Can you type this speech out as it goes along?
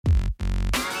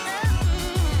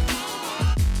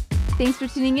Thanks for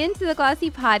tuning in to the Glossy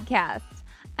Podcast.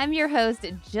 I'm your host,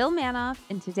 Jill Manoff,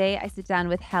 and today I sit down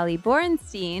with Hali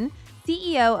Borenstein,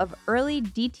 CEO of early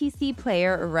DTC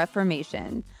player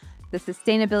Reformation. The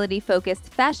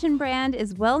sustainability-focused fashion brand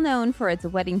is well known for its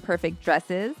wedding-perfect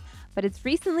dresses, but it's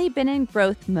recently been in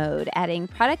growth mode, adding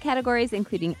product categories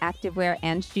including activewear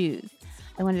and shoes.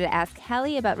 I wanted to ask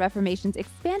Hali about Reformation's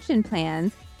expansion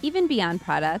plans, even beyond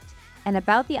product, and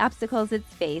about the obstacles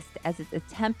it's faced as it's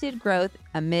attempted growth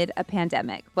amid a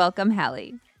pandemic. Welcome,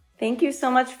 Hali. Thank you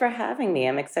so much for having me.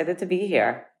 I'm excited to be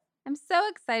here. I'm so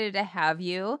excited to have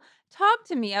you. Talk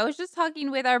to me. I was just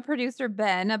talking with our producer,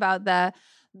 Ben, about the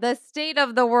state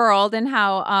of the world and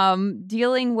how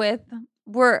dealing with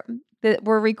we're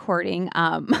recording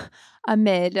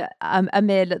amid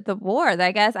the war.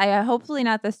 I guess hopefully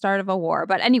not the start of a war,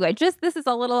 but anyway, just this is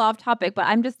a little off topic. But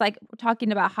I'm just like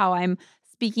talking about how I'm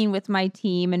speaking with my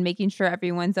team and making sure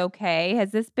everyone's okay. Has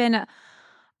this been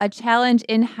a challenge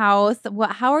in-house?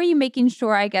 How are you making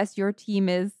sure, I guess, your team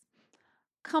is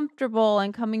comfortable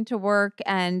and coming to work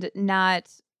and not,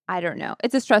 I don't know,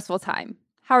 it's a stressful time.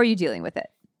 How are you dealing with it?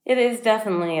 It is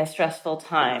definitely a stressful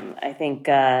time. I think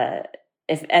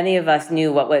if any of us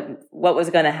knew what was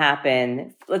going to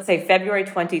happen, let's say February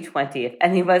 2020, if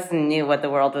any of us knew what the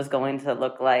world was going to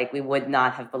look like, we would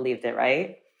not have believed it,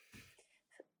 right?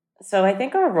 So I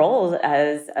think our role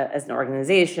as an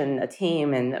organization, a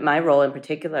team, and my role in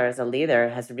particular as a leader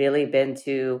has really been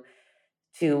to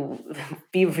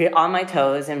be on my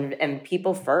toes and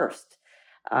people first.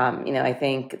 I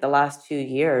think the last 2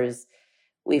 years,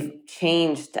 we've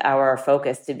changed our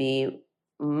focus to be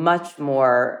much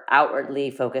more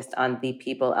outwardly focused on the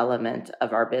people element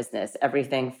of our business.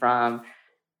 Everything from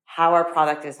how our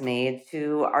product is made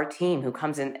to our team who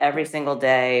comes in every single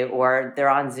day, or they're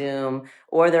on Zoom,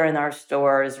 or they're in our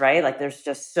stores, right? Like there's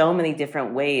just so many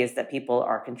different ways that people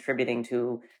are contributing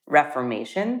to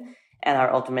Reformation and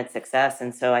our ultimate success.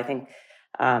 And so I think,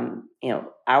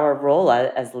 our role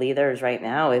as leaders right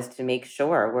now is to make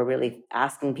sure we're really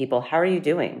asking people, how are you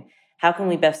doing? How can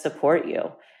we best support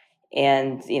you?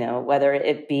 And, whether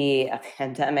it be a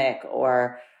pandemic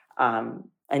or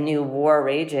a new war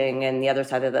raging in the other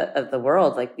side of the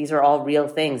world, like these are all real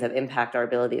things that impact our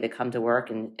ability to come to work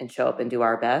and show up and do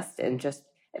our best. And just,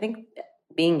 I think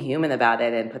being human about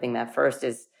it and putting that first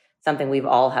is something we've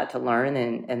all had to learn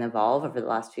and evolve over the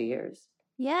last 2 years.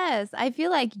 Yes, I feel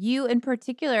like you in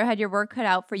particular had your work cut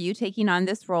out for you taking on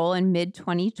this role in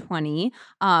mid-2020,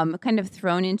 kind of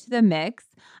thrown into the mix.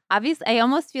 Obviously, I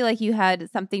almost feel like you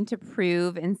had something to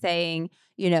prove in saying,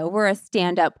 we're a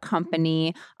stand-up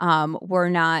company. We're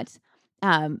not,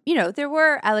 there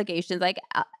were allegations like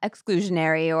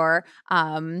exclusionary or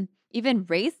even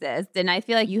racist. And I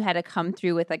feel like you had to come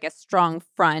through with like a strong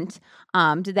front.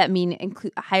 Did that mean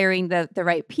hiring the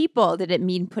right people? Did it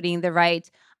mean putting the right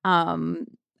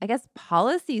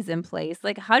policies in place?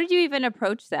 Like, how did you even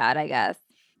approach that, I guess?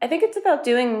 I think it's about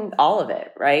doing all of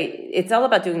it, right? It's all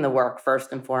about doing the work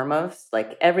first and foremost.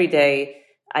 Like every day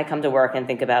I come to work and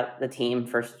think about the team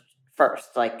first.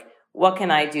 Like, what can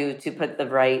I do to put the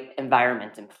right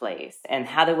environment in place? And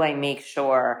how do I make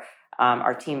sure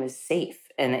our team is safe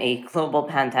in a global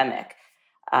pandemic?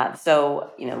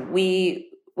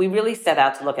 We really set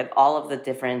out to look at all of the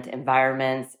different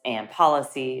environments and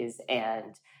policies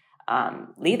and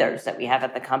leaders that we have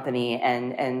at the company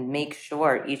and make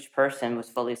sure each person was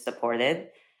fully supported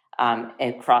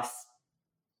across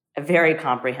a very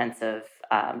comprehensive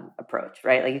approach,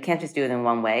 right? Like you can't just do it in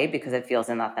one way because it feels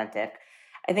inauthentic.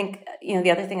 I think, the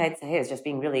other thing I'd say is just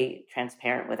being really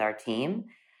transparent with our team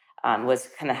was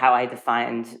kind of how I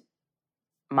defined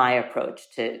my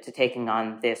approach to taking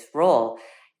on this role.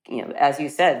 As you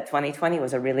said, 2020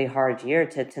 was a really hard year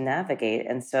to navigate.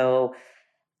 And so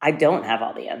I don't have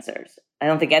all the answers. I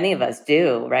don't think any of us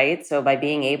do, right? So by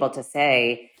being able to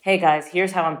say, hey guys,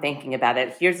 here's how I'm thinking about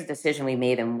it. Here's the decision we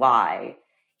made and why.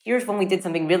 Here's when we did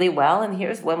something really well, and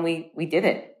here's when we did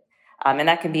it. And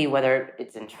that can be whether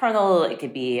it's internal, it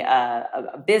could be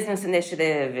a business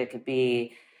initiative, it could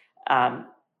be,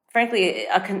 frankly,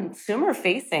 a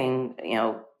consumer-facing,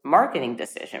 marketing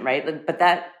decision, right? But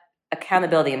that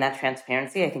accountability and that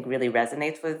transparency, I think, really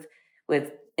resonates with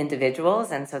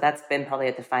individuals, and so that's been probably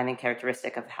a defining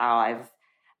characteristic of how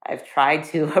I've tried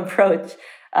to approach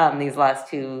these last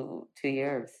two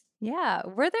years. Yeah.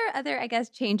 Were there other, I guess,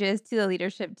 changes to the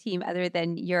leadership team other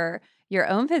than your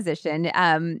own position?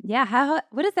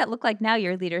 What does that look like now,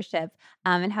 your leadership,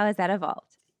 and how has that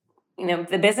evolved?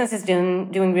 The business is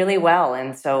doing really well,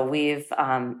 and so we've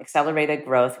accelerated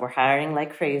growth. We're hiring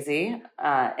like crazy,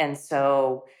 and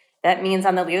so that means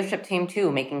on the leadership team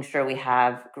too, making sure we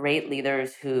have great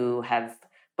leaders who have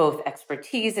both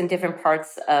expertise in different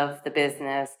parts of the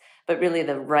business, but really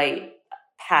the right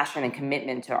passion and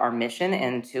commitment to our mission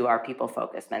and to our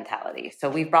people-focused mentality. So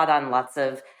we've brought on lots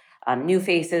of new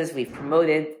faces. We've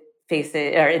promoted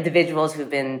faces or individuals who've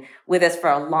been with us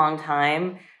for a long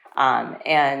time.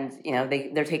 And,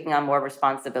 they're taking on more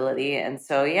responsibility. And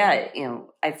so,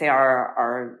 I'd say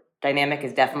our dynamic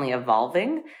is definitely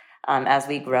evolving as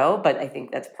we grow. But I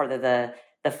think that's part of the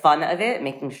fun of it,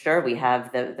 making sure we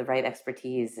have the right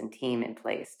expertise and team in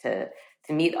place to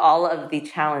meet all of the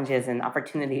challenges and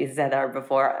opportunities that are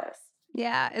before us.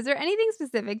 Yeah. Is there anything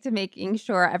specific to making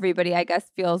sure everybody, I guess,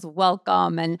 feels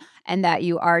welcome and that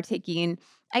you are taking,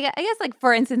 I guess, like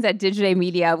for instance, at Digiday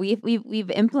Media,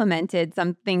 we've implemented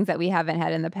some things that we haven't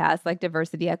had in the past, like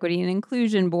diversity, equity, and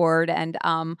inclusion board and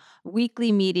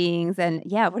weekly meetings. And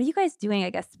what are you guys doing, I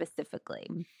guess, specifically?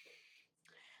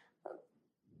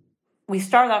 We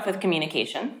start off with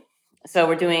communication. So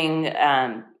we're doing,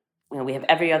 we have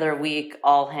every other week,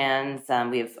 all hands.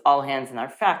 We have all hands in our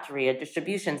factory, a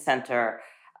distribution center,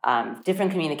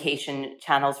 different communication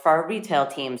channels for our retail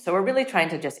team. So we're really trying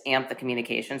to just amp the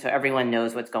communication so everyone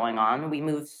knows what's going on. We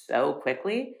move so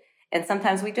quickly. And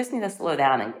sometimes we just need to slow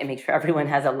down and make sure everyone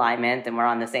has alignment and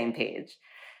we're on the same page.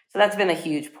 So that's been a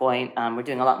huge point. We're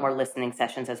doing a lot more listening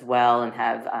sessions as well and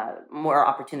have more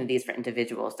opportunities for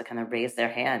individuals to kind of raise their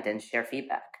hand and share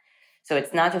feedback. So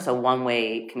it's not just a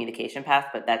one-way communication path,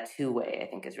 but that two-way I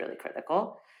think is really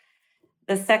critical.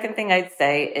 The second thing I'd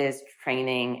say is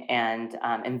training and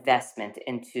investment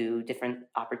into different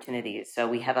opportunities. So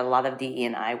we have a lot of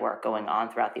DE&I work going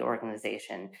on throughout the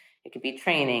organization. It could be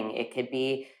training. It could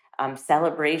be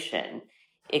celebration.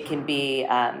 It can be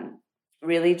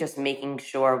really just making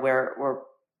sure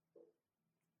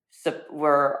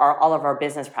all of our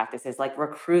business practices, like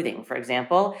recruiting, for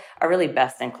example, are really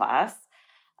best in class.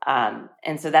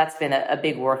 And so that's been a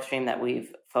big work stream that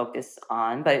we've focused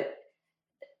on. But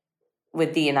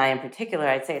with D&I in particular,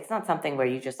 I'd say it's not something where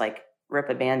you just like rip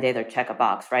a Band-Aid or check a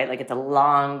box, right? Like it's a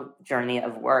long journey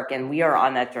of work. And we are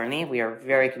on that journey. We are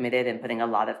very committed and putting a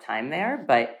lot of time there.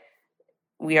 But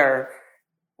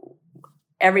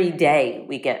every day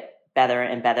we get better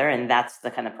and better. And that's the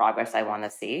kind of progress I want to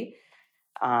see.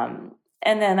 And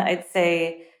then I'd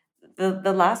say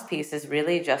the last piece is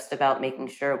really just about making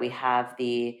sure we have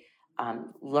the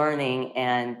learning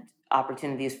and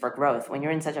opportunities for growth. When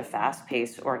you're in such a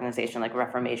fast-paced organization like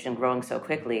Reformation, growing so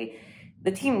quickly,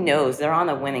 the team knows they're on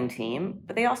a winning team,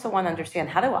 but they also want to understand,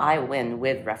 how do I win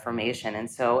with Reformation?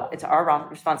 And so it's our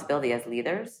responsibility as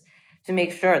leaders to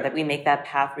make sure that we make that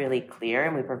path really clear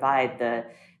and we provide the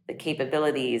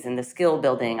capabilities and the skill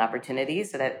building opportunities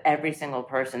so that every single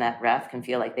person at Ref can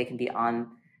feel like they can be on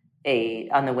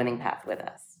the winning path with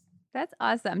us. That's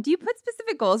awesome. Do you put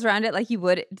specific goals around it like you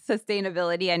would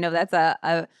sustainability? I know that's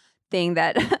a thing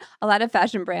that a lot of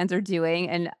fashion brands are doing.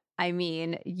 And I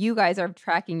mean, you guys are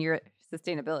tracking your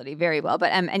sustainability very well.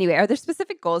 But anyway, are there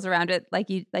specific goals around it like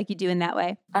you do in that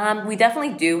way? We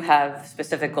definitely do have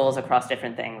specific goals across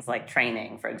different things, like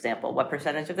training, for example. What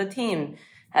percentage of the team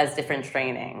has different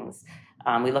trainings?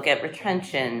 We look at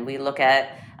retention. We look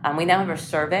at, we now have a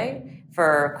survey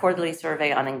for a quarterly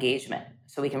survey on engagement.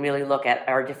 So we can really look at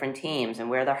our different teams and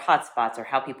where their hotspots or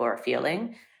how people are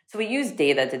feeling. So we use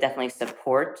data to definitely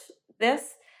support this.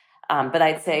 But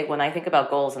I'd say when I think about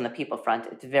goals on the people front,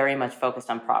 it's very much focused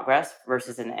on progress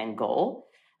versus an end goal.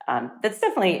 That's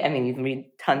definitely, I mean, you can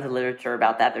read tons of literature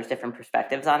about that. There's different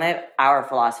perspectives on it. Our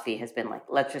philosophy has been like,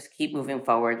 let's just keep moving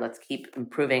forward. Let's keep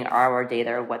improving our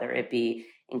data, whether it be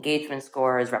engagement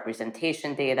scores,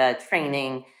 representation data,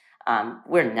 training.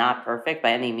 We're not perfect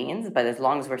by any means, but as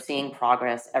long as we're seeing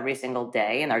progress every single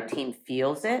day and our team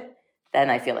feels it, then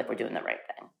I feel like we're doing the right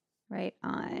thing. Right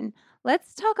on.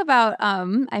 Let's talk about,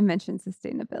 I mentioned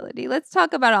sustainability. Let's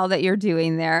talk about all that you're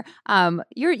doing there.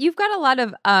 You've got a lot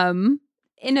of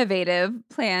innovative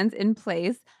plans in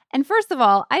place. And first of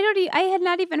all, I had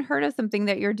not even heard of something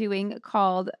that you're doing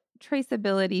called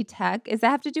traceability tech. Does that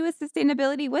have to do with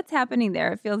sustainability? What's happening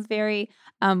there? It feels very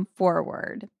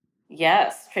forward.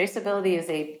 Yes, traceability is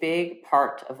a big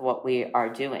part of what we are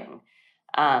doing.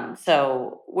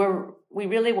 So we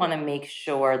really want to make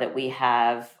sure that we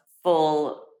have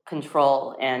full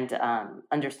control and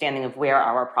understanding of where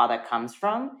our product comes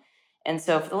from. And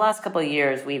so for the last couple of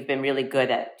years, we've been really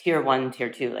good at tier 1, tier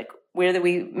 2, like where do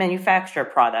we manufacture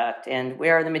product and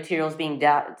where are the materials being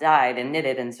dyed and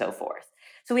knitted and so forth.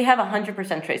 So we have 100%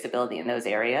 traceability in those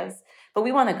areas, but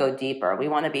we want to go deeper. We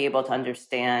want to be able to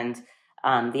understand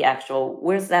the actual,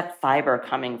 where's that fiber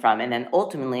coming from? And then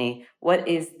ultimately, what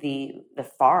is the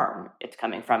farm it's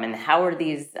coming from? And how are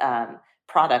these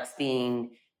products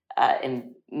being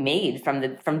made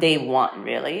from day one,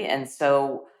 really. And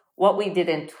so what we did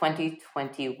in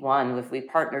 2021 was we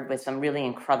partnered with some really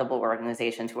incredible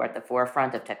organizations who are at the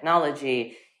forefront of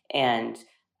technology and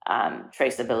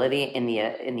traceability in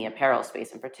the apparel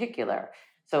space in particular.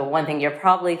 So one thing you're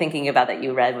probably thinking about that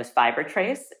you read was Fiber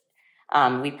Trace.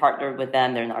 We partnered with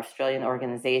them. They're an Australian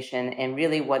organization. And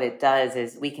really what it does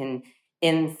is we can,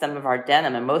 in some of our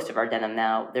denim and most of our denim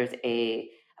now, there's a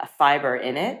fiber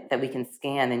in it that we can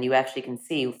scan, and you actually can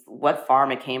see what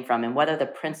farm it came from and what are the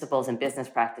principles and business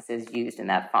practices used in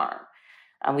that farm.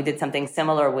 We did something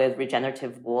similar with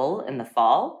regenerative wool in the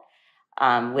fall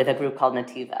with a group called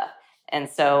Nativa. And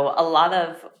so a lot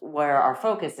of where our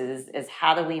focus is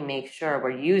how do we make sure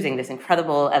we're using this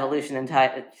incredible evolution in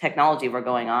technology we're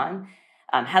going on?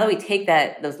 How do we take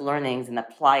those learnings and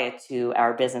apply it to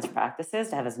our business practices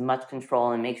to have as much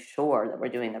control and make sure that we're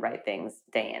doing the right things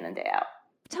day in and day out?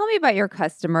 Tell me about your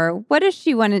customer. What does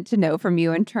she wanted to know from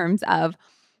you in terms of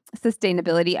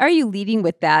sustainability? Are you leading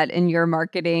with that in your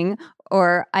marketing?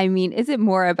 Or, I mean, is it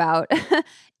more about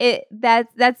it?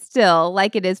 That's still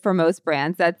like it is for most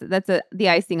brands. The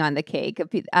icing on the cake.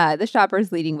 The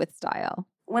shopper's leading with style.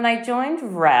 When I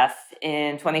joined Ref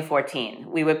in 2014,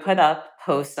 we would put up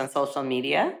posts on social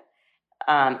media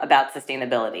about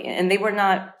sustainability, and they were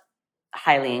not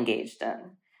highly engaged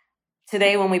in.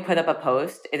 Today, when we put up a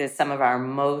post, it is some of our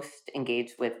most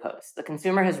engaged with posts. The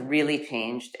consumer has really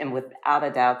changed, and without a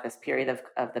doubt, this period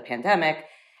of the pandemic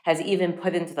has even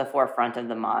put into the forefront of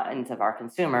the minds of our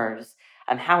consumers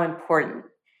how important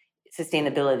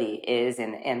sustainability is,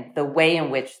 and the way in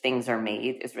which things are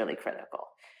made is really critical.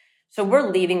 So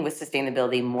we're leading with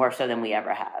sustainability more so than we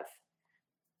ever have.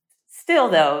 Still,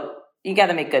 though, you got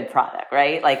to make good product,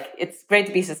 right? Like, it's great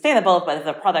to be sustainable, but if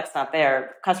the product's not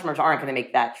there, customers aren't going to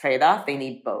make that trade-off. They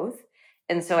need both.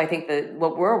 And so I think that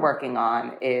what we're working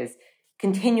on is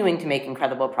continuing to make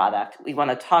incredible product. We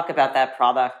want to talk about that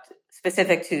product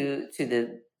specific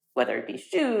to whether it be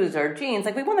shoes or jeans.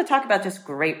 Like, we want to talk about just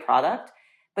great product,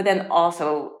 but then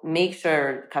also make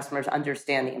sure customers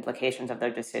understand the implications of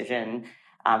their decision,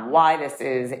 why this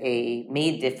is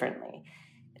made differently.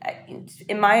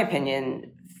 In my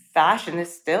opinion, fashion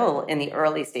is still in the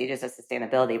early stages of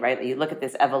sustainability, right? You look at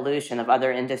this evolution of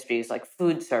other industries like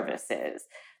food services.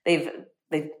 They've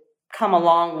come a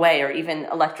long way, or even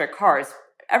electric cars.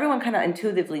 Everyone kind of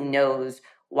intuitively knows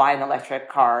why an electric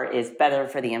car is better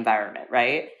for the environment,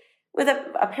 right? With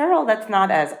apparel, that's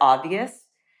not as obvious.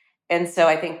 And so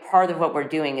I think part of what we're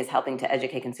doing is helping to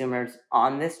educate consumers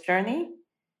on this journey.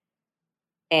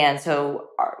 And so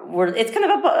it's kind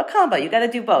of a combo. You got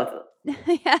to do both.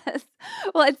 Yes.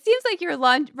 Well, it seems like you're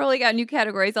rolling out new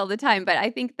categories all the time, but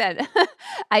I think that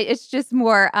it's just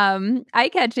more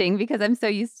eye-catching because I'm so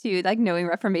used to like knowing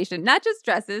Reformation, not just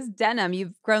dresses, denim.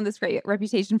 You've grown this great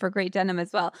reputation for great denim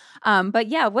as well. But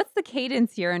yeah, what's the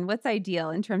cadence here and what's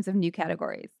ideal in terms of new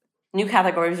categories? New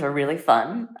categories are really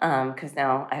fun because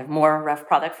now I have more Ref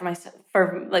product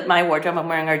for like my wardrobe. I'm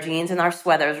wearing our jeans and our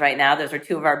sweaters right now. Those are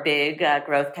two of our big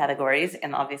growth categories,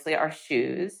 and obviously our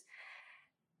shoes.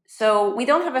 So we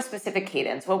don't have a specific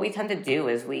cadence. What we tend to do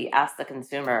is we ask the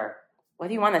consumer, what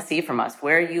do you want to see from us?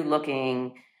 Where are you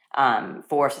looking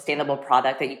for sustainable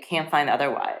product that you can't find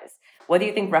otherwise? What do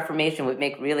you think Reformation would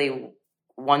make really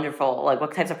wonderful? Like,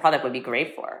 what types of product would be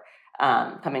great for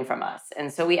coming from us?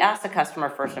 And so we asked the customer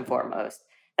first and foremost.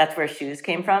 That's where shoes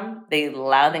came from. They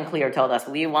loud and clear told us,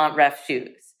 we want Ref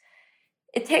shoes.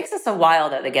 It takes us a while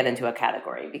to get into a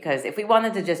category because if we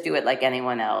wanted to just do it like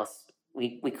anyone else,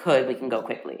 we can go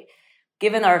quickly.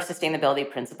 Given our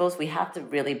sustainability principles, we have to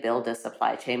really build a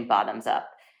supply chain bottoms up.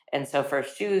 And so for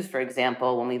shoes, for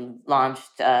example, when we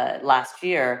launched last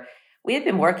year, we had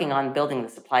been working on building the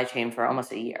supply chain for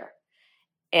almost a year.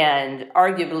 And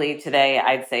arguably today,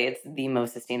 I'd say it's the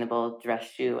most sustainable dress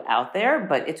shoe out there,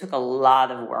 but it took a lot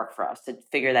of work for us to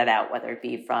figure that out, whether it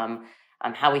be from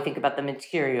how we think about the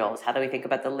materials, how do we think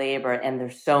about the labor, and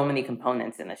there's so many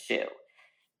components in a shoe.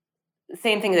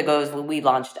 Same thing that goes when we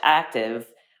launched Active.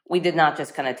 We did not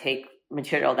just kind of take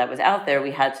material that was out there.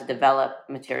 We had to develop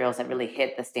materials that really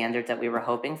hit the standards that we were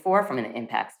hoping for from an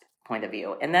impact point of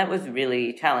view. And that was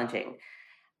really challenging.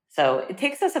 So it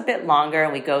takes us a bit longer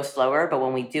and we go slower, but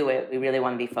when we do it, we really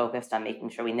want to be focused on making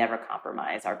sure we never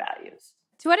compromise our values.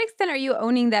 To what extent are you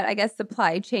owning that, I guess,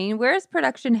 supply chain? Where is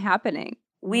production happening?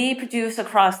 We produce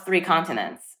across 3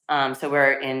 continents. So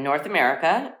we're in North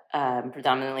America,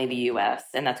 predominantly the US,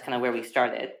 and that's kind of where we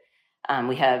started.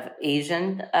 We have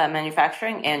Asian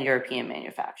manufacturing and European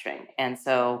manufacturing. And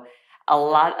so a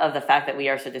lot of the fact that we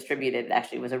are so distributed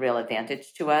actually was a real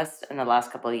advantage to us in the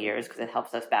last couple of years because it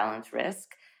helps us balance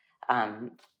risk.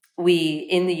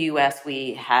 in the US,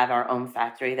 we have our own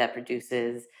factory that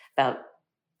produces about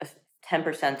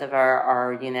 10% of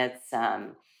our units.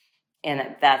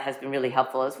 And that has been really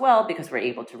helpful as well because we're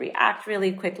able to react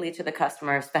really quickly to the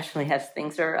customer, especially as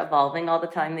things are evolving all the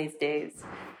time these days.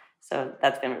 So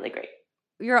that's been really great.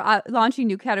 You're launching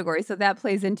new categories, so that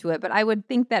plays into it. But I would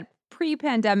think that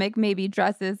pre-pandemic, maybe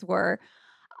dresses were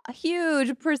a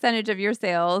huge percentage of your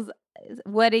sales.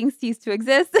 Weddings cease to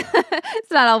exist.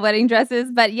 It's not all wedding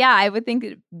dresses, but yeah, I would think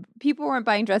people weren't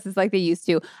buying dresses like they used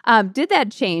to. Did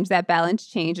that change, that balance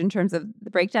change in terms of the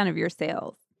breakdown of your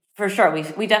sales? For sure.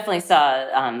 We definitely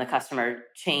saw the customer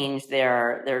change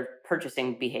their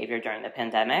purchasing behavior during the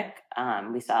pandemic.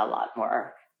 We saw a lot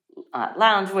more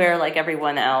loungewear like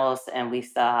everyone else, and we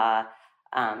saw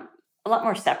a lot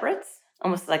more separates,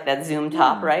 almost like that Zoom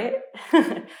top, right?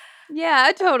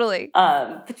 Yeah, totally.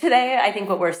 But today, I think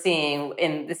what we're seeing,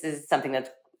 and this is something that's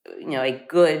a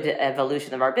good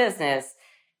evolution of our business,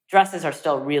 dresses are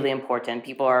still really important.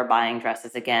 People are buying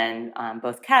dresses again,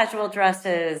 both casual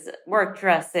dresses, work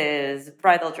dresses,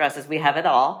 bridal dresses. We have it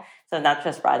all. So not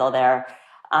just bridal there.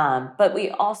 But we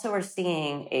also are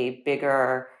seeing a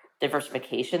bigger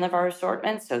diversification of our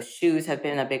assortment. So shoes have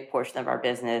been a big portion of our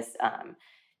business.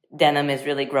 Denim is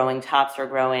really growing. Tops are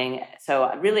growing. So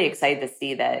I'm really excited to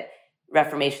see that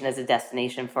Reformation is a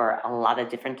destination for a lot of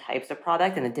different types of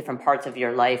product and the different parts of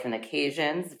your life and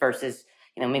occasions versus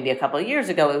maybe a couple of years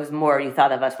ago, it was more, you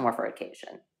thought of us more for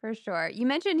occasion. For sure. You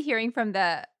mentioned hearing from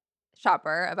the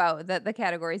shopper about the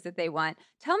categories that they want.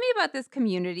 Tell me about this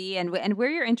community and where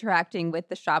you're interacting with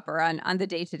the shopper on the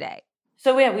day-to-day.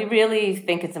 So yeah, we really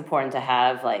think it's important to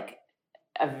have like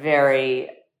a very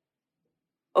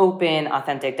open,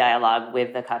 authentic dialogue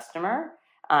with the customer.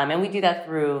 And we do that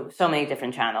through so many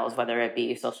different channels, whether it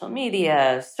be social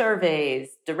media, surveys,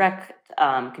 direct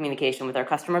communication with our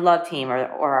customer love team or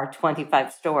our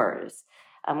 25 stores.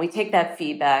 We take that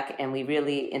feedback and we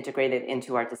really integrate it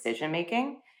into our decision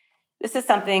making. This is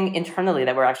something internally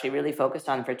that we're actually really focused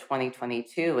on for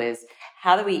 2022 is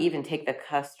how do we even take the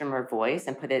customer voice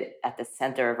and put it at the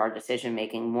center of our decision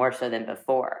making more so than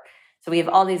before? So we have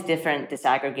all these different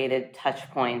disaggregated touch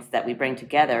points that we bring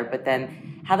together, but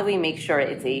then how do we make sure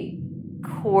it's a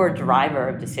core driver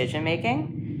of decision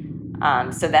making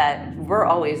so that we're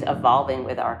always evolving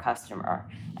with our customer?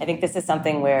 I think this is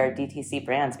something where DTC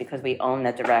brands, because we own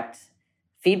the direct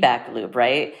feedback loop,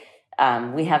 right?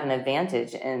 We have an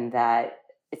advantage in that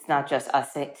it's not just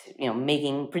us,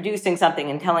 producing something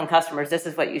and telling customers this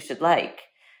is what you should like.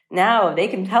 Now they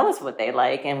can tell us what they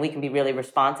like and we can be really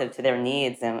responsive to their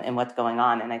needs and what's going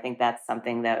on. And I think that's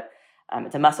something that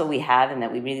it's a muscle we have and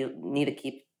that we really need to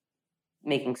keep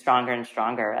making stronger and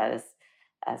stronger as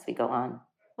we go on.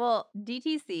 Well,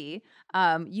 DTC,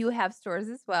 you have stores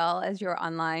as well as your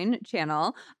online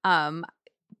channel.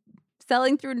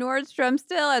 Selling through Nordstrom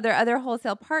still? Are there other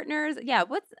wholesale partners? Yeah,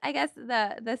 what's, I guess,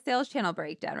 the sales channel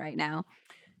breakdown right now?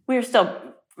 We're still,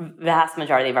 vast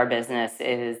majority of our business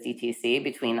is DTC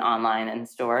between online and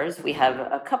stores. We have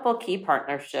a couple key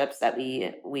partnerships that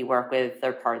we work with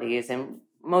third parties, and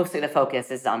mostly the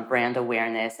focus is on brand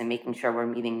awareness and making sure we're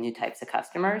meeting new types of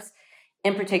customers.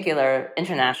 In particular,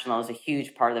 international is a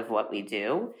huge part of what we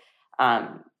do.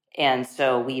 And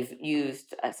so we've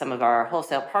used some of our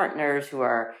wholesale partners who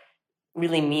are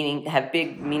really have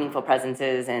big, meaningful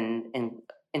presences in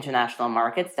international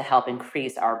markets to help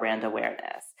increase our brand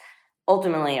awareness.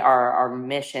 Ultimately, our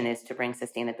mission is to bring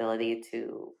sustainability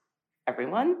to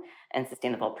everyone and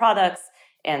sustainable products.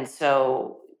 And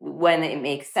so when it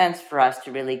makes sense for us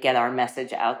to really get our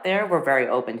message out there, we're very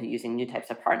open to using new types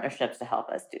of partnerships to help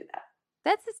us do that.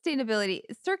 That's sustainability.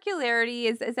 Circularity,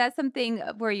 is that something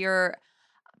where you're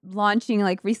launching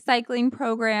like recycling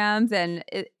programs? And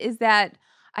is that,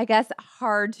 I guess,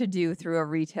 hard to do through a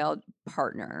retail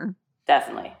partner?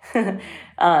 Definitely.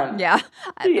 Yeah.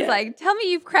 I was like, tell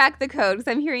me you've cracked the code because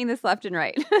I'm hearing this left and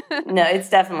right. No, it's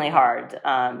definitely hard.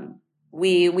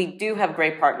 We do have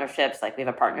great partnerships. Like we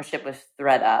have a partnership with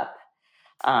ThreadUp.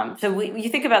 So you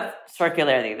think about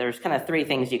circularity, there's kind of three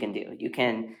things you can do. You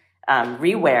can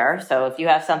rewear. So if you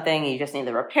have something, you just need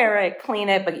to repair it, clean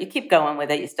it, but you keep going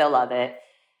with it. You still love it.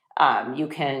 You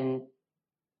can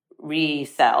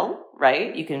resell,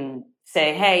 right? You can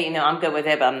say, hey, I'm good with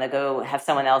it, but I'm going to go have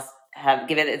someone else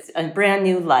give it a brand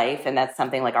new life. And that's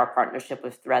something like our partnership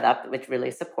with ThreadUp, which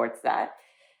really supports that.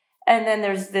 And then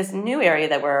there's this new area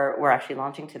that we're actually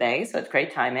launching today. So it's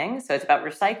great timing. So it's about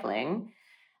recycling.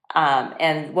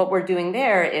 And what we're doing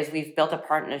there is we've built a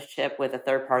partnership with a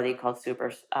third party called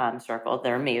Super Circle.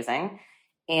 They're amazing.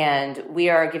 And we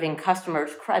are giving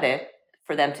customers credit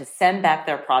for them to send back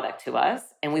their product to us,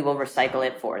 and we will recycle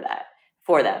it for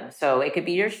for them. So it could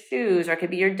be your shoes or it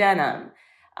could be your denim,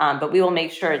 but we will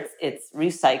make sure it's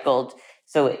recycled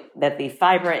so that the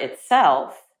fiber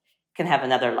itself can have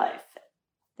another life.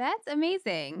 That's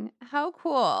amazing. How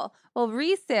cool. Well,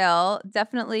 resale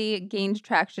definitely gained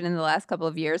traction in the last couple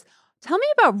of years. Tell me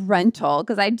about rental,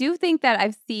 because I do think that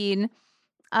I've seen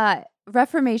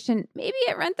Reformation maybe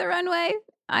at Rent the Runway.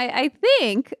 I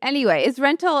think. Anyway, is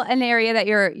rental an area that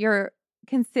you're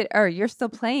you're still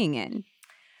playing in?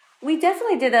 We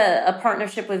definitely did a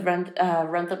partnership with Rent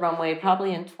the Runway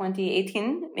probably in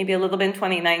 2018, maybe a little bit in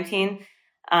 2019.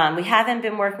 We haven't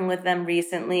been working with them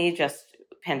recently, just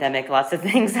pandemic, lots of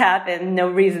things happen, no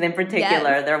reason in particular.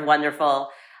 Yes. They're wonderful,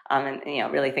 and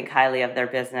really think highly of their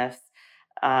business.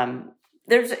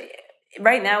 There's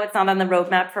right now it's not on the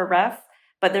roadmap for Ref,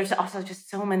 but there's also just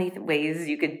so many ways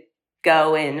you could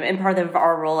go in. And part of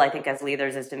our role, I think, as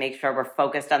leaders is to make sure we're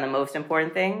focused on the most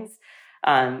important things.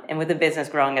 And with the business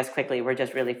growing as quickly, we're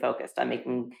just really focused on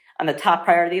making on the top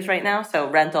priorities right now. So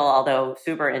rental, although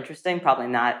super interesting, probably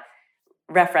not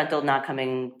Ref rental, not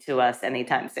coming to us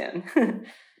anytime soon.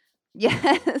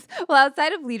 Yes. Well,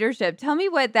 outside of leadership, tell me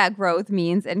what that growth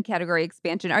means in category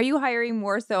expansion. Are you hiring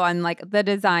more so on like the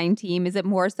design team? Is it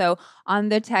more so on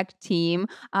the tech team?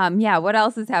 What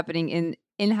else is happening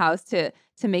in-house to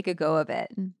make a go of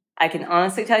it? I can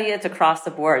honestly tell you it's across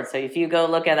the board. So if you go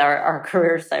look at our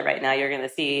career site right now, you're going to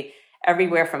see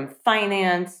everywhere from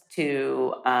finance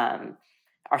to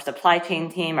our supply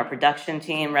chain team, our production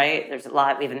team, right? There's a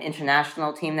lot. We have an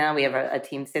international team now. We have a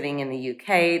team sitting in the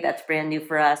UK. That's brand new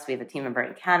for us. We have a team member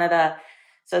in Canada.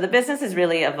 So the business is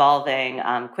really evolving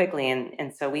quickly.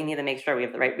 And so we need to make sure we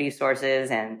have the right resources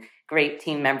and great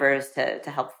team members to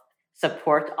help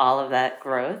support all of that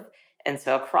growth. And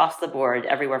so across the board,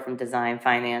 everywhere from design,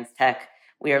 finance, tech,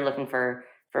 we are looking for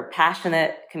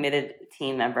passionate, committed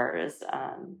team members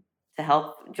to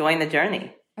help join the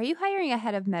journey. Are you hiring a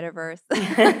head of metaverse?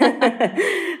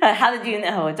 How did you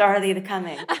know? It's already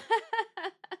coming.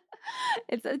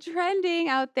 It's a trending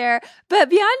out there. But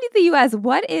beyond the US,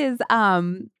 what is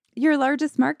your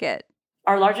largest market?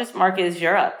 Our largest market is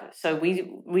Europe. So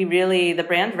we really, the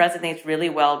brand resonates really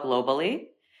well globally.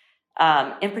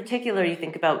 In particular, you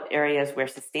think about areas where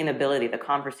sustainability, the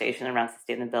conversation around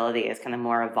sustainability is kind of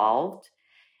more evolved.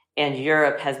 And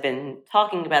Europe has been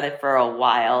talking about it for a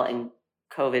while, and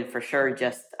COVID for sure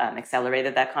just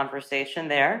accelerated that conversation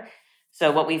there.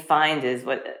 So what we find is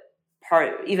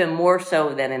even more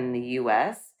so than in the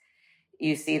US,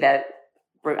 you see that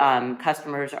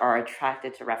customers are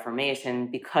attracted to Reformation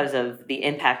because of the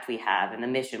impact we have and the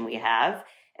mission we have.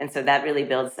 And so that really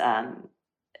builds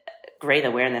great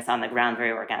awareness on the ground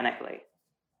very organically.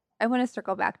 I want to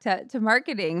circle back to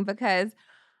marketing because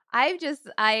I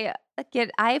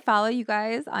follow you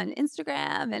guys on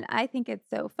Instagram and I think it's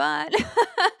so fun.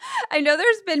 I know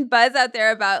there's been buzz out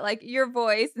there about like your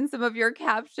voice and some of your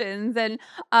captions. And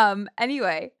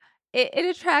anyway, it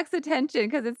attracts attention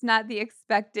because it's not the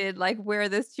expected, like wear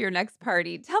this to your next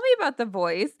party. Tell me about the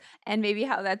voice and maybe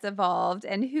how that's evolved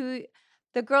and who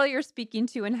the girl you're speaking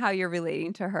to and how you're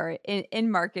relating to her in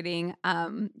marketing.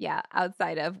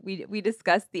 Outside of, we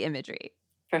discussed the imagery.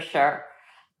 For sure.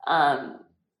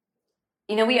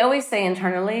 We always say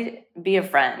internally, be a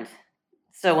friend.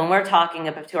 So when we're talking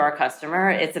to our customer,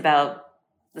 it's about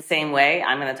the same way.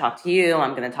 I'm going to talk to you.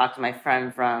 I'm going to talk to my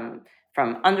friend from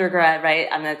undergrad, right?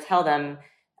 I'm going to tell them,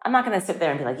 I'm not going to sit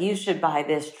there and be like, you should buy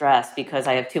this dress because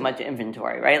I have too much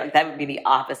inventory, right? Like that would be the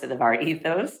opposite of our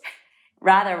ethos.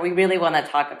 Rather, we really want to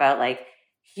talk about like,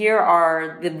 here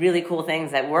are the really cool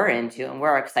things that we're into and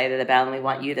we're excited about and we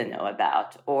want you to know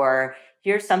about. Or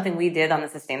here's something we did on the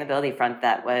sustainability front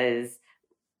that was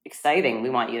exciting, we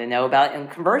want you to know about. And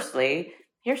conversely,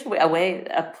 here's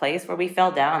a place where we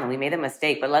fell down and we made a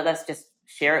mistake, but let us just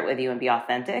share it with you and be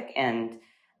authentic. And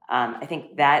I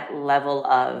think that level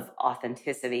of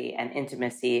authenticity and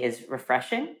intimacy is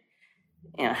refreshing.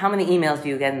 How many emails do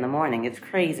you get in the morning? It's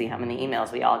crazy how many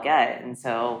emails we all get. And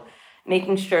so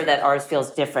making sure that ours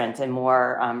feels different and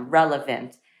more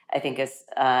relevant, I think is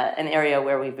an area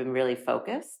where we've been really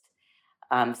focused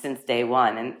since day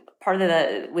one. And part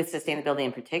of with sustainability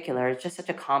in particular, it's just such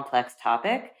a complex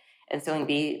topic. And so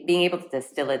being able to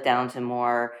distill it down to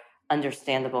more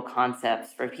understandable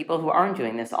concepts for people who aren't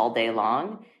doing this all day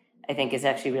long, I think is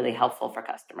actually really helpful for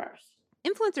customers.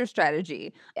 Influencer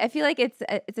strategy. I feel like it's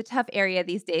a tough area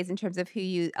these days in terms of who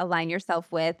you align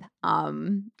yourself with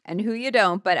and who you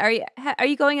don't. But are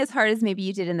you going as hard as maybe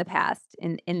you did in the past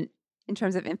in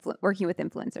terms of working with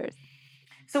influencers?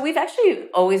 So we've actually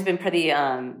always been pretty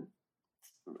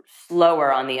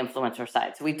slower on the influencer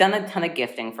side. So we've done a ton of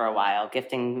gifting for a while.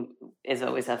 Gifting is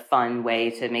always a fun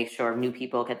way to make sure new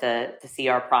people get to see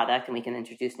our product and we can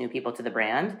introduce new people to the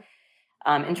brand.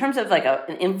 In terms of like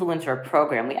an influencer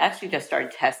program, we actually just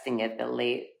started testing it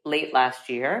late last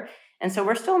year. And so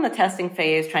we're still in the testing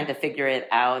phase, trying to figure it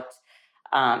out.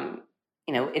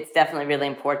 It's definitely really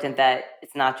important that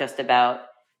it's not just about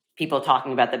people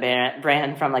talking about the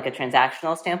brand from like a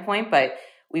transactional standpoint, but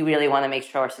we really want to make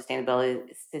sure our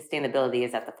sustainability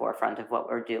is at the forefront of what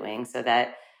we're doing, so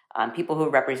that people who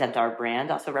represent our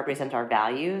brand also represent our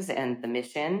values and the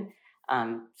mission.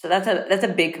 So that's a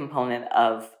big component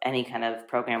of any kind of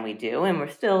program we do, and we're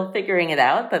still figuring it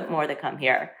out, but more to come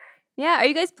here. Yeah, are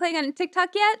you guys playing on TikTok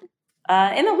yet?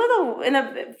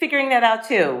 Figuring that out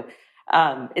too.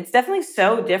 It's definitely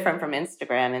so different from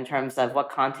Instagram in terms of what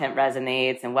content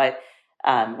resonates and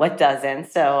what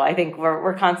doesn't. So I think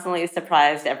we're constantly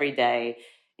surprised every day.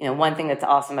 One thing that's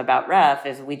awesome about Ref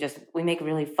is we make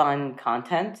really fun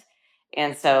content.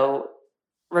 And so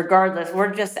regardless,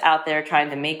 we're just out there trying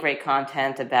to make great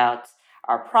content about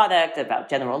our product, about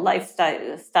general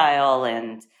lifestyle,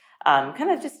 and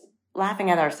kind of just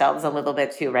laughing at ourselves a little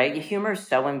bit too, right? Humor is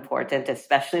so important,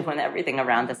 especially when everything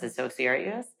around us is so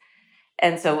serious.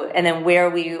 And then where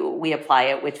we apply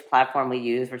it, which platform we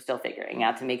use, we're still figuring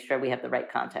out to make sure we have the right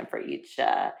content for each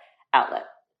outlet.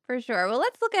 For sure. Well,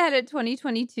 let's look ahead at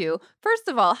 2022. First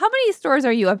of all, how many stores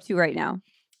are you up to right now?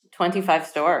 25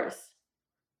 stores.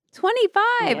 25?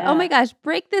 Yeah. Oh my gosh.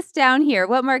 Break this down here.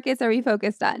 What markets are we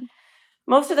focused on?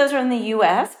 Most of those are in the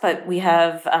U.S., but we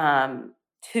have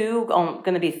two,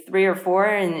 going to be 3 or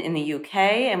 4 in the UK,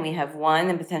 and we have 1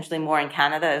 and potentially more in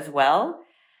Canada as well.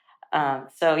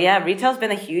 So yeah, retail's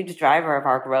been a huge driver of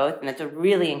our growth, and it's a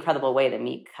really incredible way to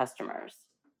meet customers.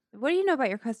 What do you know about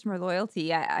your customer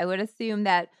loyalty? I would assume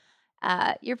that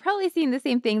you're probably seeing the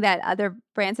same thing that other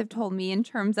brands have told me in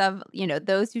terms of,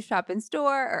 those who shop in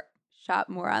store or shop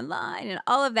more online and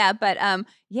all of that. But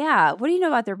yeah, what do you know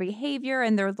about their behavior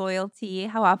and their loyalty?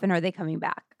 How often are they coming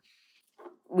back?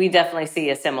 We definitely see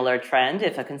a similar trend.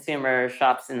 If a consumer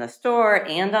shops in the store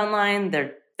and online,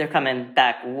 they're coming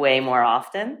back way more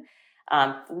often.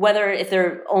 Whether if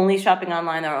they're only shopping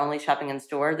online or only shopping in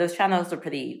store, those channels are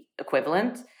pretty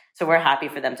equivalent. So we're happy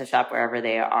for them to shop wherever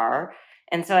they are.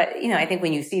 And so, I think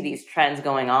when you see these trends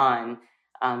going on,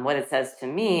 what it says to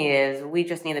me is we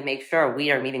just need to make sure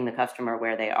we are meeting the customer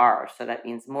where they are. So that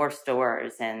means more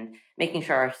stores and making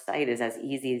sure our site is as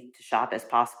easy to shop as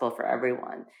possible for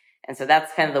everyone. And so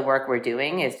that's kind of the work we're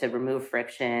doing, is to remove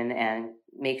friction and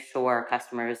make sure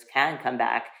customers can come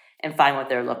back and find what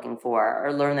they're looking for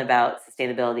or learn about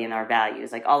sustainability and our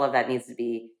values. Like all of that needs to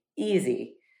be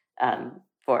easy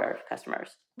for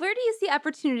customers. Where do you see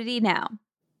opportunity now?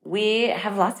 We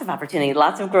have lots of opportunity,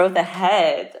 lots of growth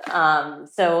ahead.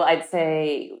 So I'd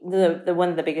say the one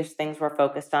of the biggest things we're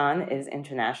focused on is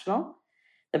international.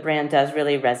 The brand does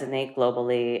really resonate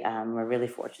globally. We're really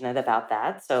fortunate about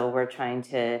that. So we're trying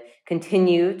to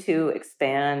continue to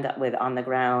expand with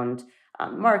on-the-ground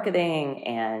marketing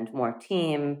and more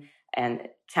team and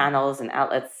channels and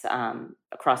outlets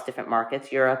across different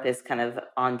markets. Europe is kind of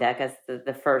on deck as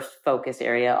the first focus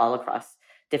area all across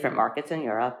different markets in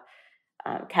Europe.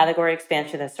 Category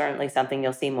expansion is certainly something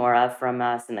you'll see more of from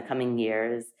us in the coming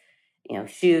years.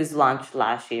 Shoes launched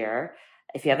last year.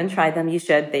 If you haven't tried them, you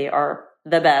should. They are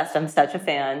the best. I'm such a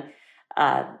fan.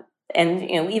 And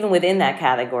even within that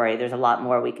category, there's a lot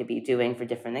more we could be doing for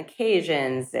different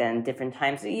occasions and different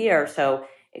times of year. So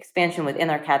expansion within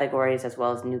our categories as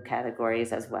well as new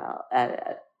categories as well,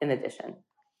 in addition.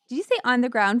 Did you say on the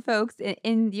ground folks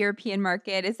in the European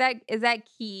market? Is that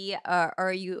key? Or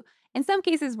are you, in some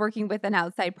cases, working with an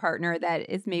outside partner that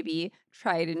is maybe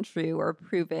tried and true or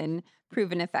proven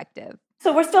effective?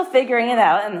 So we're still figuring it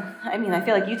out. And I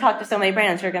feel like you talk to so many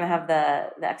brands, you're going to have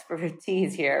the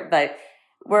expertise here. But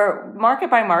we're market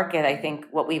by market. I think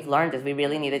what we've learned is we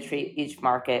really need to treat each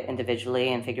market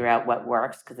individually and figure out what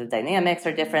works, because the dynamics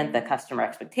are different. The customer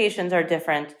expectations are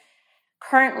different.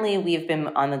 Currently, we've been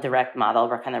on the direct model.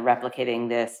 We're kind of replicating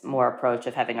this more approach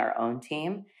of having our own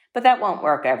team, but that won't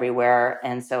work everywhere.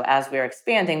 And so as we're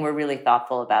expanding, we're really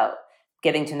thoughtful about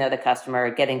getting to know the customer,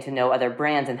 getting to know other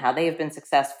brands and how they've been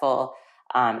successful.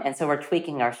 And so we're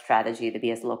tweaking our strategy to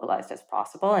be as localized as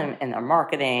possible in our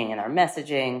marketing and our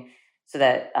messaging, so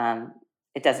that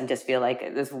it doesn't just feel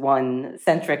like this one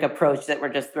centric approach that we're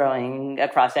just throwing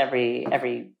across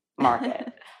every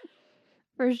market.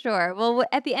 For sure. Well,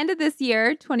 at the end of this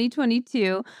year,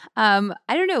 2022, I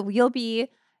don't know,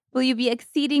 will you be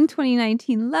exceeding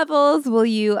 2019 levels? Will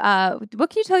you, what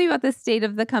can you tell me about the state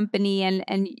of the company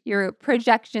and your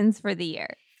projections for the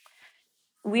year?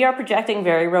 We are projecting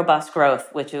very robust growth,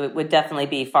 which would definitely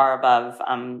be far above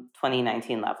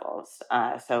 2019 levels.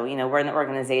 So, we're an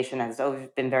organization that has always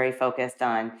been very focused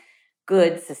on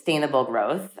good, sustainable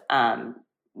growth,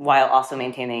 while also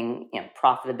maintaining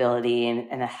profitability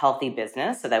and a healthy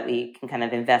business so that we can kind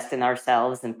of invest in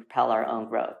ourselves and propel our own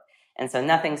growth. And so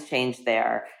nothing's changed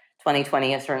there.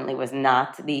 2020 certainly was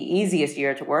not the easiest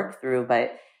year to work through,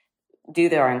 but due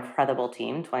to our incredible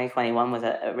team, 2021 was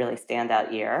a really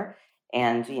standout year.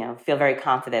 And, feel very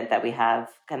confident that we have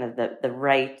kind of the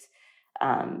right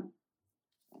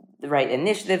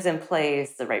initiatives in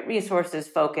place, the right resources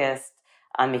focused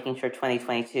on making sure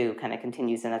 2022 kind of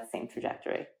continues in that same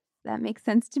trajectory. That makes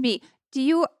sense to me.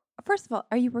 First of all,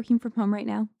 are you working from home right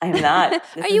now? I'm not.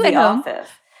 This Are is you the at home? office.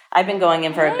 I've been going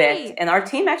in for a bit, and our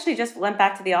team actually just went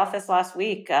back to the office last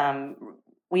week.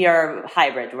 We are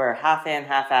hybrid. We're half in,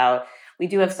 half out. We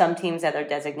do have some teams that are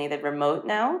designated remote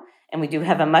now, and we do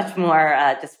have a much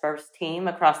more dispersed team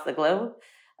across the globe.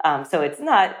 So it's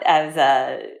not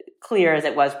as clear as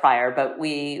it was prior, but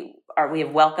we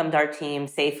have welcomed our team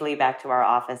safely back to our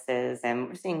offices, and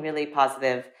we're seeing really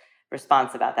positive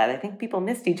response about that. I think people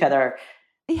missed each other.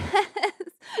 Yes,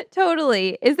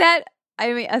 totally. Is that,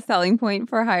 a selling point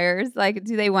for hires? Like,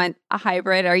 do they want a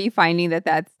hybrid? Are you finding that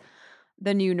that's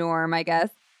the new norm, I guess?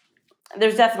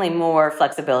 There's definitely more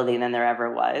flexibility than there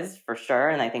ever was, for sure.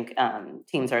 And I think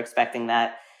teams are expecting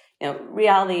that.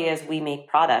 Reality is we make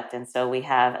product. And so we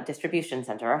have a distribution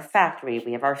center, a factory,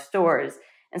 we have our stores.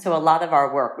 And so a lot of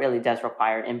our work really does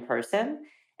require in person.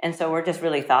 And so we're just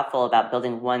really thoughtful about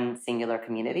building one singular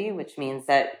community, which means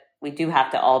that we do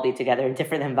have to all be together in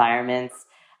different environments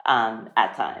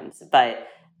at times. But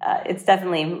it's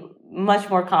definitely much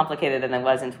more complicated than it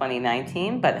was in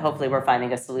 2019, but hopefully we're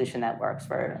finding a solution that works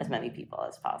for as many people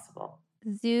as possible.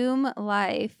 Zoom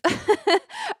life.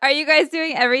 Are you guys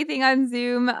doing everything on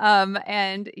Zoom?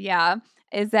 And yeah,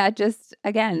 is that just,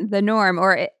 again, the norm?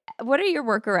 Or what are your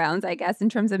workarounds, I guess, in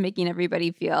terms of making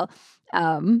everybody feel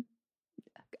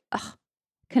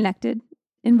connected,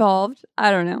 involved? I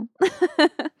don't know.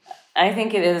 I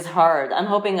think it is hard. I'm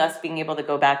hoping us being able to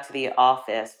go back to the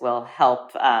office will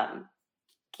help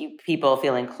keep people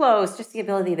feeling close. Just the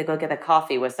ability to go get a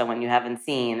coffee with someone you haven't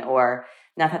seen or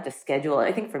not have to schedule.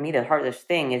 I think for me, the hardest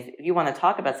thing is if you want to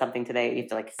talk about something today, you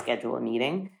have to schedule a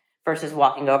meeting versus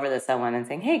walking over to someone and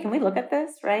saying, hey, can we look at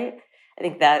this? Right? I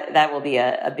think that will be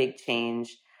a big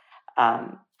change.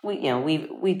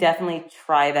 We definitely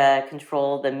try to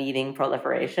control the meeting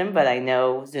proliferation, but I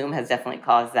know Zoom has definitely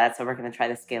caused that. So we're going to try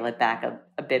to scale it back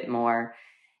a bit more.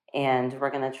 And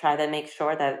we're going to try to make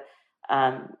sure that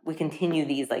we continue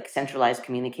these centralized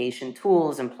communication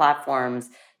tools and platforms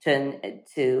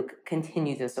to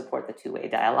continue to support the two-way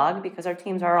dialogue because our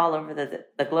teams are all over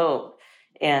the globe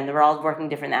and we're all working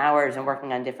different hours and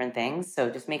working on different things. So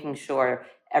just making sure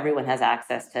everyone has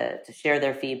access to share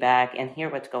their feedback and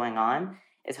hear what's going on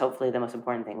is hopefully the most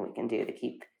important thing we can do to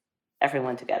keep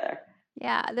everyone together.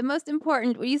 Yeah, the most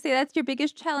important. Would you say that's your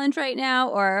biggest challenge right now,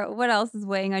 or what else is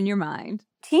weighing on your mind?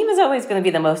 Team is always going to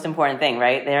be the most important thing,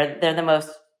 right? They're the most.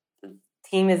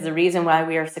 Team is the reason why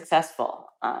we are successful.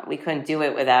 We couldn't do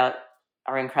it without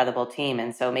our incredible team,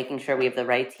 and so making sure we have the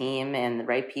right team and the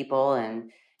right people,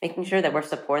 and making sure that we're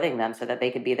supporting them so that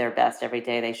they could be their best every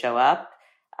day they show up.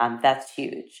 That's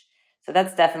huge. So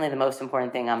that's definitely the most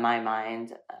important thing on my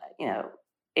mind.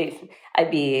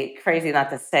 I'd be crazy not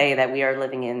to say that we are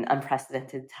living in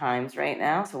unprecedented times right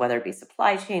now. So whether it be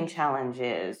supply chain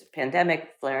challenges,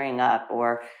 pandemic flaring up,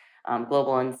 or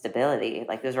global instability,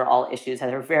 those are all issues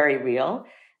that are very real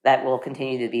that will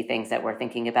continue to be things that we're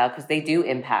thinking about because they do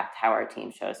impact how our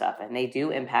team shows up and they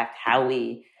do impact how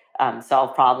we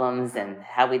solve problems and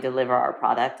how we deliver our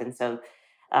product. And so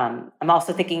I'm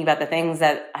also thinking about the things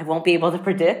that I won't be able to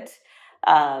predict.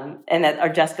 And that are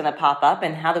just going to pop up,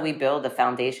 and how do we build a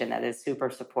foundation that is super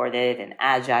supported and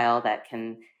agile that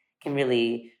can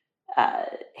really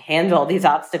handle these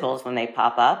obstacles when they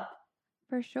pop up?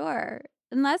 For sure.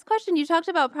 And last question, you talked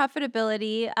about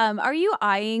profitability. Are you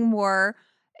eyeing more?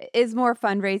 Is more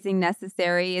fundraising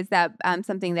necessary? Is that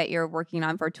something that you're working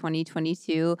on for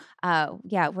 2022?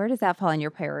 Where does that fall in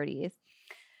your priorities?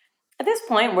 At this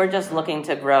point, we're just looking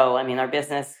to grow. I mean, our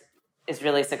business is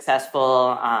really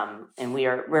successful, and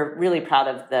we're really proud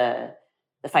of the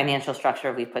financial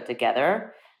structure we put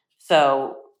together.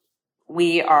 So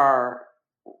we are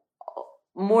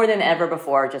more than ever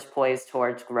before just poised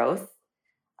towards growth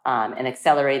and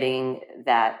accelerating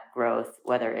that growth,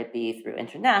 whether it be through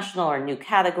international or new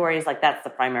categories. That's the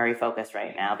primary focus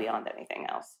right now, beyond anything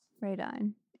else. Right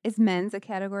on. Is men's a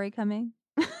category coming?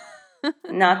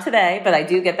 Not today, but I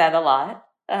do get that a lot.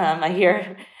 I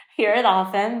hear hear it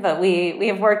often, but we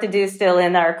have work to do still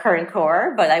in our current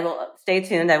core. But I will stay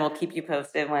tuned. I will keep you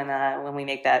posted when we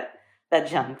make that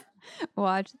jump.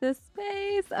 Watch this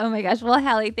space. Oh my gosh. Well,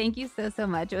 Hali, thank you so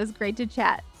much. It was great to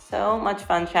chat. So much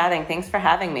fun chatting. Thanks for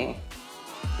having me.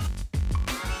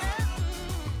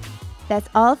 That's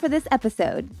all for this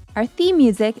episode. Our theme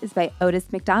music is by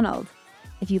Otis McDonald.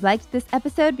 If you liked this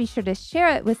episode, be sure to share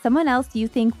it with someone else you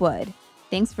think would.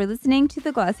 Thanks for listening to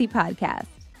the Glossy Podcast.